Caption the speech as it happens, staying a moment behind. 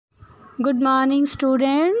Good morning,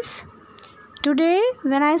 students. Today,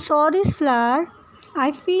 when I saw this flower,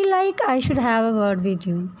 I feel like I should have a word with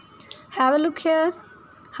you. Have a look here,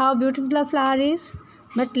 how beautiful the flower is.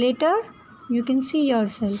 But later, you can see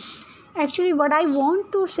yourself. Actually, what I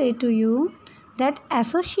want to say to you, that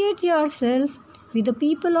associate yourself with the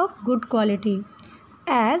people of good quality,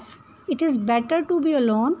 as it is better to be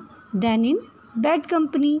alone than in bad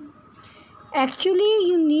company. Actually,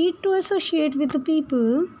 you need to associate with the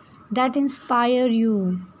people that inspire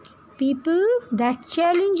you, people that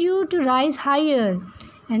challenge you to rise higher,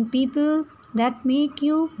 and people that make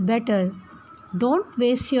you better. Don't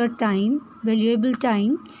waste your time, valuable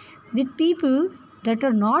time, with people that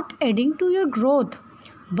are not adding to your growth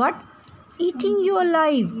but eating you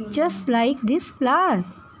alive, just like this flower.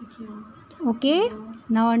 Okay,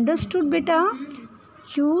 now understood, beta?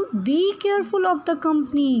 You be careful of the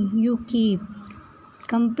company you keep.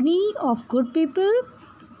 Company of good people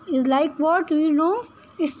is like what,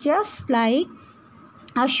 it's just like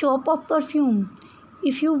a shop of perfume.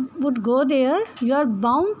 If you would go there, you are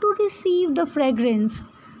bound to receive the fragrance.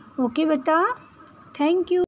 Okay, beta? Thank you.